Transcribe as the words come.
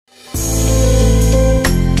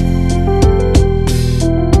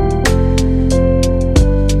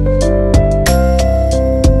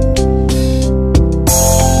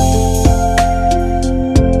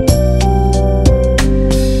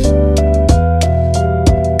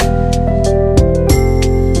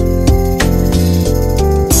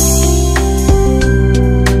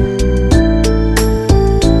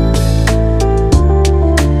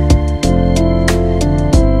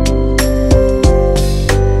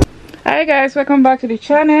Hi guys, welcome back to the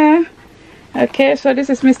channel. Okay, so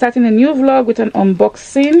this is me starting a new vlog with an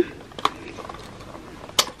unboxing.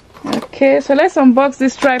 Okay, so let's unbox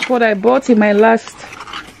this tripod I bought in my last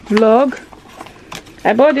vlog.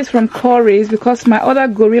 I bought this from Curry's because my other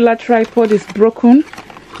Gorilla tripod is broken.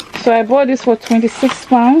 So I bought this for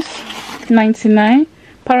 £26.99.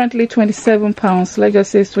 Apparently £27. Let's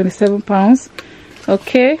just say it's £27.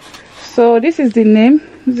 Okay, so this is the name.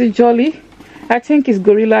 Is it Jolly? I think it's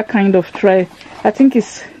Gorilla kind of I think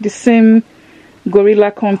it's the same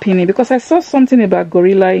Gorilla company because I saw something about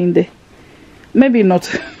Gorilla in there. Maybe not.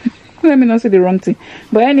 Let me not say the wrong thing.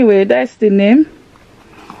 But anyway, that's the name.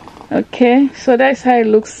 Okay, so that's how it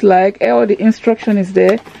looks like. All the instruction is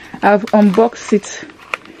there. I've unboxed it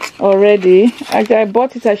already. I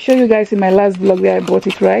bought it. I showed you guys in my last vlog where I bought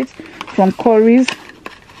it, right? From Curry's.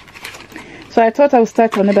 So I thought I would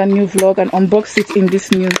start another new vlog and unbox it in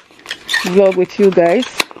this new vlog with you guys,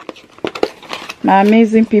 my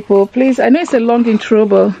amazing people. Please, I know it's a long intro,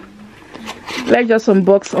 but let's just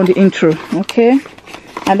unbox on the intro, okay?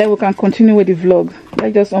 And then we can continue with the vlog.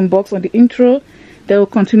 Let's just unbox on the intro, then we'll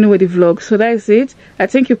continue with the vlog. So that's it. I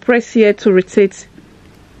think you press here to rotate.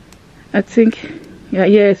 I think, yeah,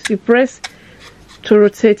 yes, you press to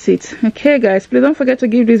rotate it. Okay guys, please don't forget to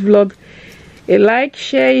give this vlog a like,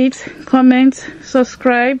 share it, comment,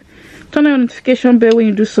 subscribe. Turn on the notification bell when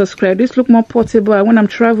you do subscribe. This look more portable, and when I'm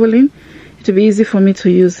traveling it will be easy for me to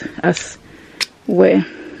use as well.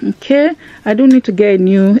 Okay, I don't need to get a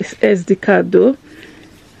new SD card though.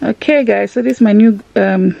 Okay guys, so this is my new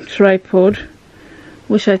tripod,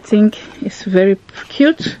 which I think is very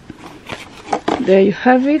cute. There you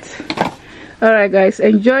have it. Alright guys,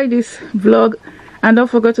 enjoy this vlog, and don't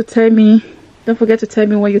forget to tell me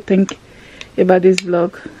what you think about this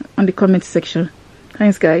vlog on the comment section.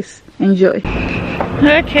 Thanks guys, enjoy.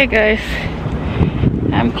 Okay guys,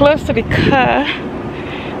 I'm close to the car.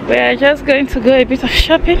 We are just going to go a bit of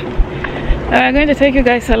shopping. I'm going to take you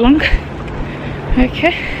guys along.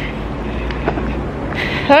 Okay.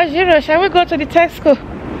 Oh Jiro, shall we go to the Tesco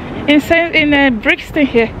in Brixton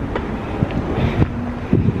here?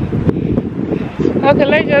 Okay,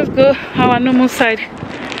 let's just go our normal side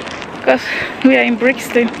because we are in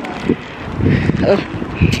Brixton. Oh,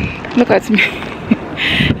 look at me.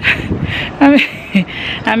 I'm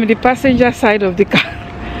in the passenger side of the car.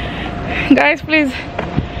 Guys, please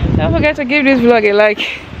don't forget to give this vlog a like.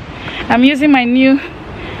 I'm using my new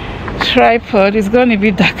tripod. It's gonna be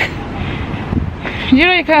dark. You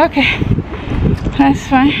know you can, okay, that's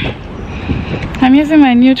fine. I'm using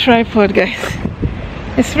my new tripod guys.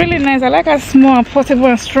 It's really nice. I like how small and portable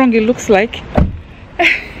and strong it looks like.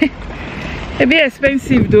 A bit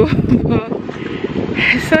expensive though, but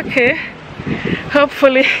it's okay.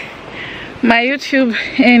 Hopefully my YouTube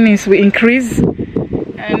earnings will increase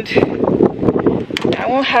and I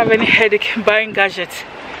won't have any headache buying gadgets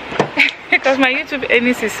because my YouTube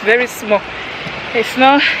earnings is very small. It's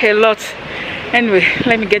not a lot. Anyway,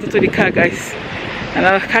 let me get into the car guys and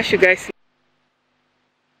I'll catch you guys.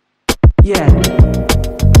 Yeah.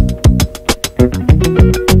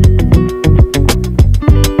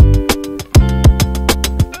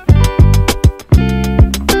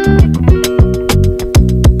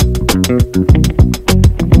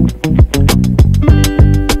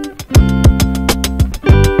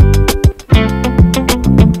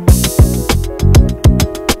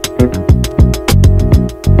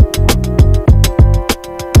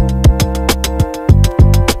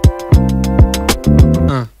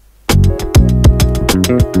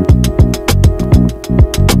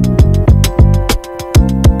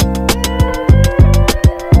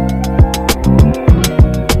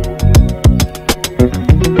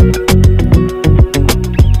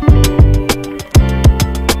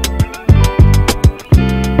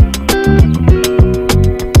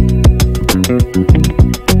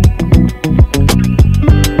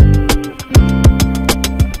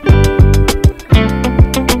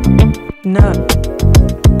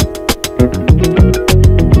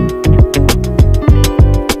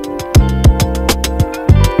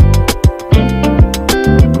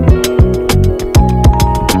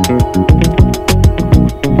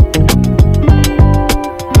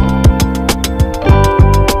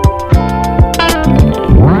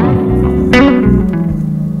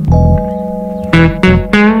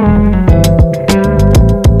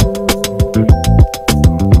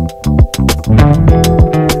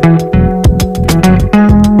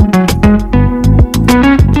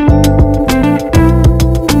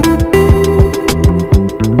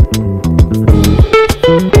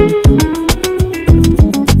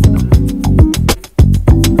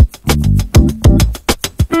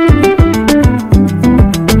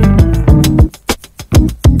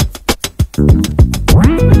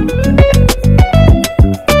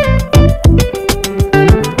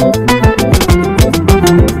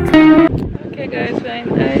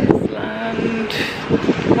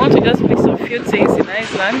 few things in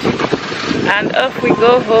Iceland, and off we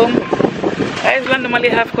go home. Iceland normally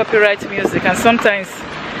have copyright music, and sometimes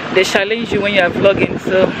they challenge you when you are vlogging,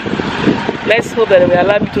 so let's hope that they will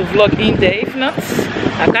allow me to vlog in there. If not,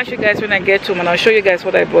 I'll catch you guys when I get home and I'll show you guys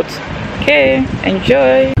what I bought. Okay,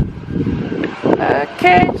 enjoy.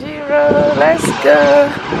 Okay, Jiro, let's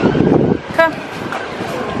go. Come.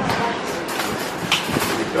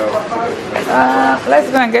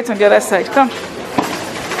 Let's go and get on the other side. Come.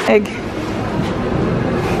 Egg.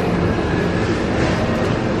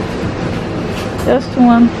 Just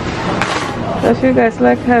one. Because you guys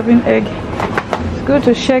like having egg. It's good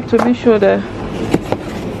to check to make sure that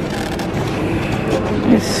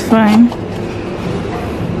it's fine.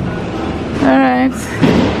 Alright.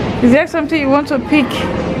 Is there something you want to pick?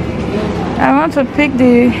 I want to pick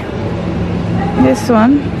this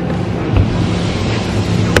one.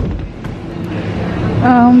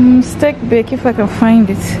 Steak bake, if I can find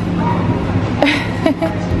it.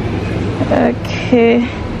 Okay.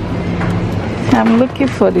 I'm looking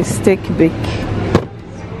for the steak bake.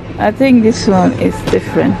 I think this one is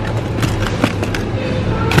different.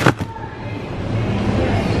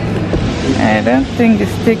 I don't think the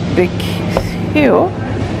steak bake is here.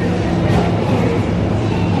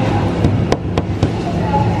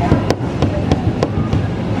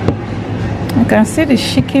 I can see the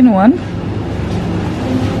chicken one.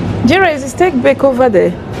 Jira, is the steak bake over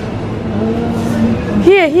there?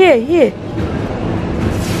 Here.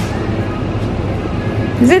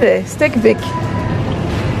 Is it there? Steak bake.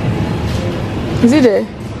 Is it there?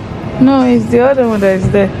 No, it's the other one that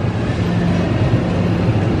is there.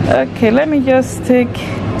 Okay, let me just take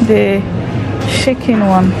the chicken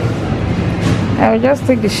one. I will just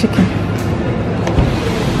take the chicken.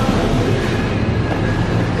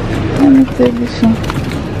 Let me take this one.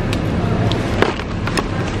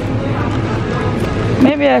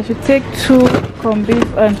 Maybe I should take 2 corned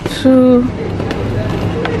beef and 2.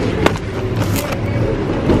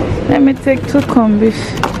 Let me take 2 corned beef.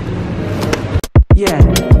 Yeah.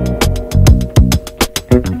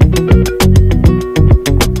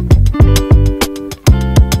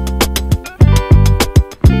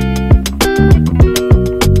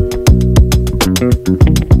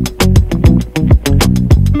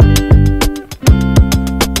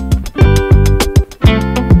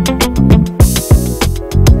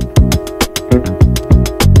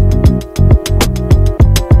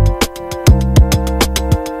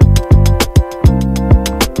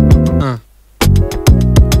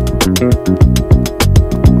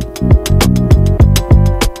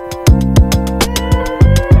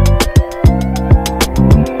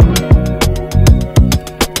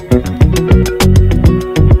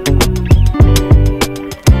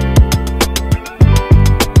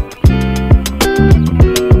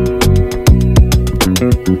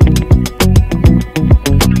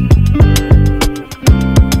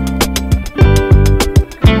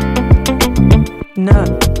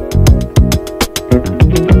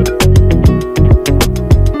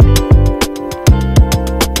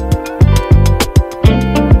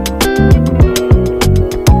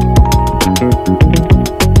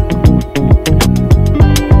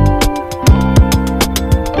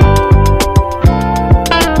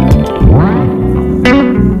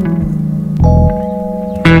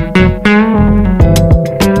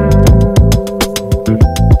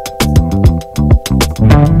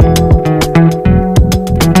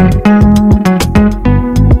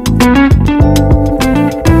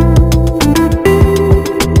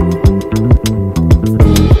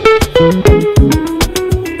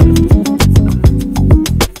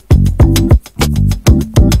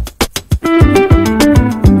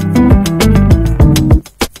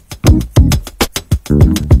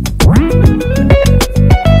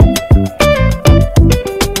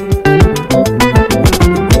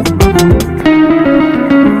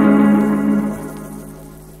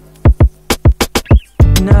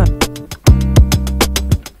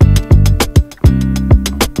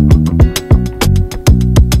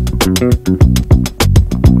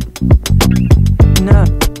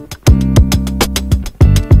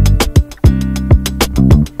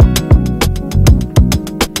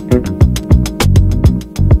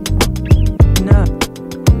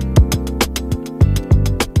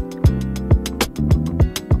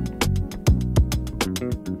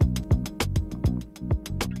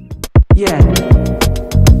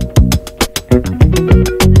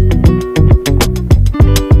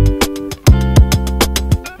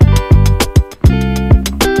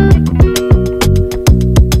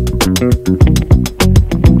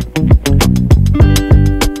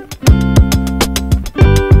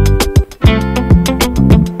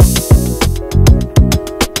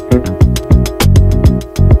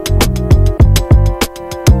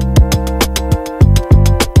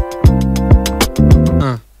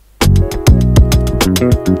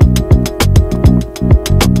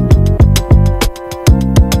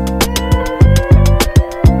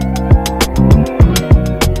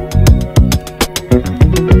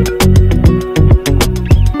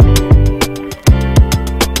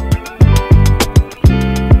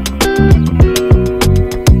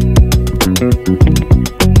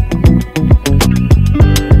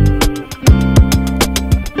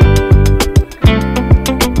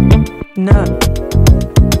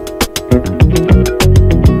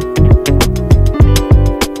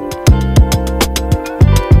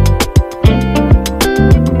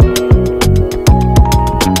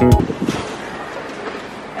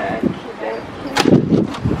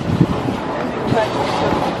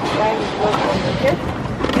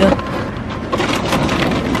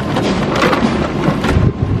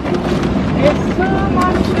 There's so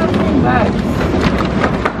much shopping bags.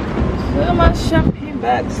 So much shopping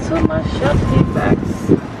bags. So much shopping bags.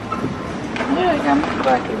 Yeah, I can move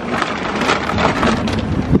back again.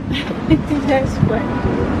 That's fine.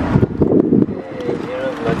 Zero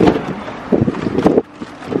blood.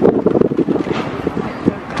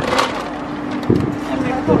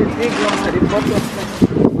 The big one at the bottom.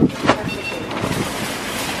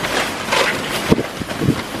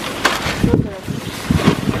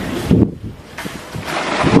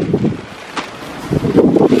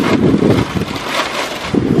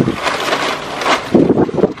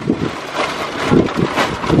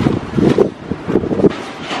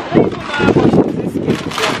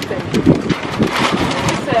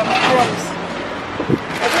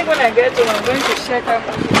 I think when I get home, I'm going to check out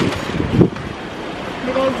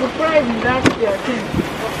because the price is last year, I think,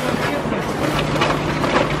 was confusing.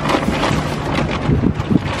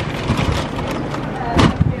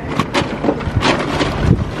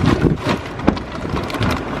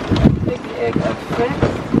 Take the egg out first.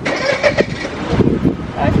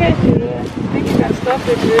 Okay, Jiro, I think you can stop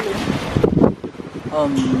it really. No.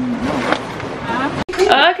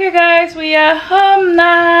 Okay guys, we are home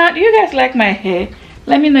now. Do you guys like my hair?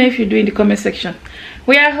 Let me know if you do in the comment section.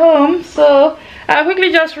 We are home, so I'll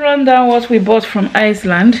quickly just run down what we bought from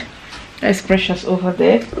Iceland. That's Precious over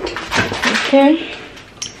there. Okay,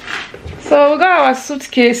 so we got our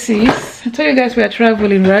suitcases. I told you guys we are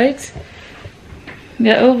traveling, right?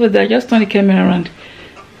 They're over there. Just turn the camera around.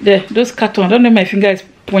 There, those cartons. I don't know if my finger is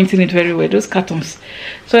pointing it very well. Those cartons.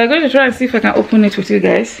 So I'm going to try and see if I can open it with you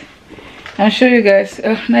guys and show you guys.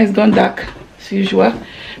 Now it's gone dark as usual.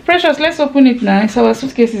 Precious, let's open it now. So our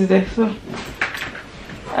suitcase is there. So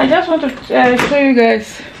I just want to show you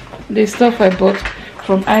guys the stuff I bought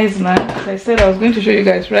from Iceland. As I said, I was going to show you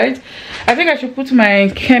guys, right? I think I should put my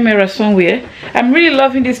camera somewhere. I'm really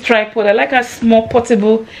loving this tripod. I like a small,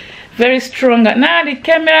 portable, very strong. Now the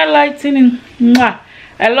camera lighting, mwah.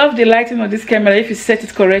 I love the lighting of this camera if you set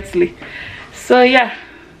it correctly. So yeah,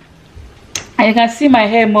 and you can see my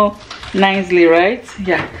hair more nicely, right?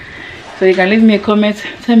 Yeah. So you can leave me a comment,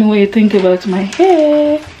 tell me what you think about my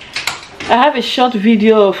hair. I have a short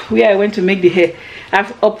video of where I went to make the hair.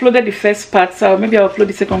 I've uploaded the first part, so maybe I'll upload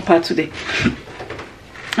the second part today.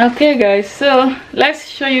 Okay guys, so let's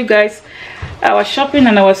show you guys our shopping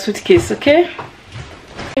and our suitcase. Okay,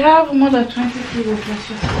 we have more than 20 kilos.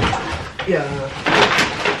 Yeah.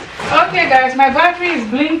 Okay guys, my battery is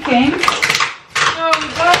blinking. So we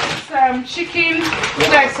got some chicken. You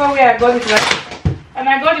guys saw where I got it, right? And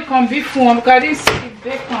I got the corned beef one because I didn't see the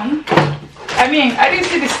bacon. I didn't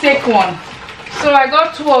see the steak one. So I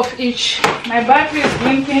got 2 of each. My battery is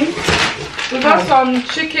blinking. We got some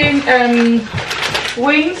chicken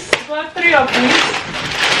wings. We got 3 of these.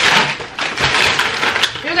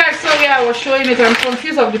 You guys saw where I was showing it. I'm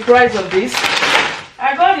confused of the price of this.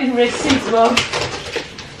 I got the receipt, well.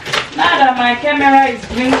 Now that my camera is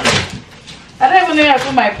blinking. I don't even know where I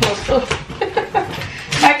put my post. Oh.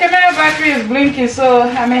 My camera battery is blinking, so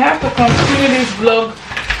I may have to continue this vlog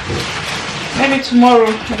maybe tomorrow.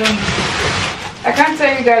 I don't know. I can't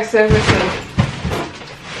tell you guys everything.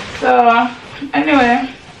 So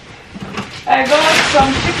anyway, I got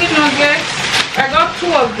some chicken nuggets. I got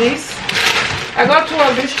 2 of these. I got 2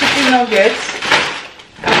 of these chicken nuggets.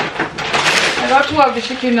 I got 2 of the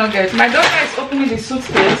chicken nuggets. My daughter is opening the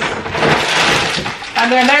suitcase,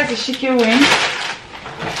 and then there's the chicken wing,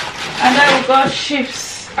 and then we got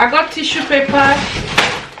chips. I got tissue paper.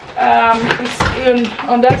 It's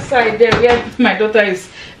on that side there where my daughter is.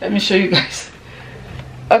 Let me show you guys.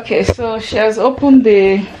 Okay, so she has opened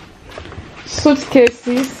the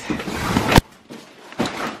suitcases.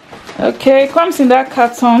 Okay, it comes in that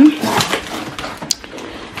carton.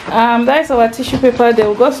 That's our tissue paper there.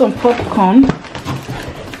 We got some popcorn.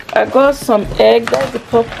 I got some egg. That's the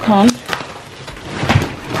popcorn.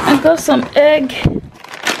 I got some egg.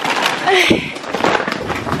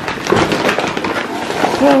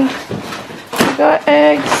 I got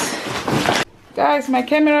eggs. Guys, my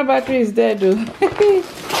camera battery is dead though. It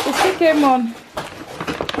still came on.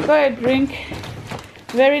 Got a drink.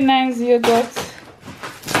 Very nice yogurt.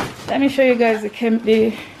 Let me show you guys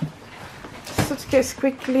the suitcase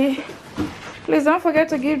quickly. Please don't forget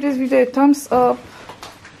to give this video a thumbs up.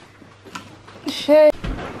 Share.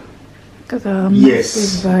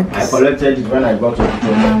 Yes, bags. I collected it when I got to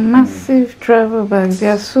the massive travel bags. They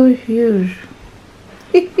are so huge.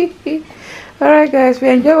 Alright guys, if you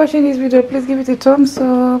enjoy watching this video, please give it a thumbs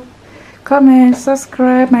up, comment,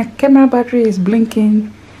 subscribe. My camera battery is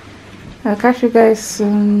blinking. I'll catch you guys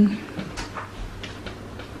soon.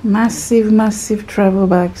 Massive travel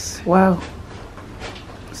bags. Wow,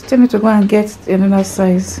 it's still need to go and get another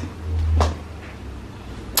size.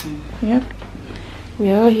 Yep, we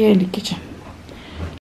are all here in the kitchen.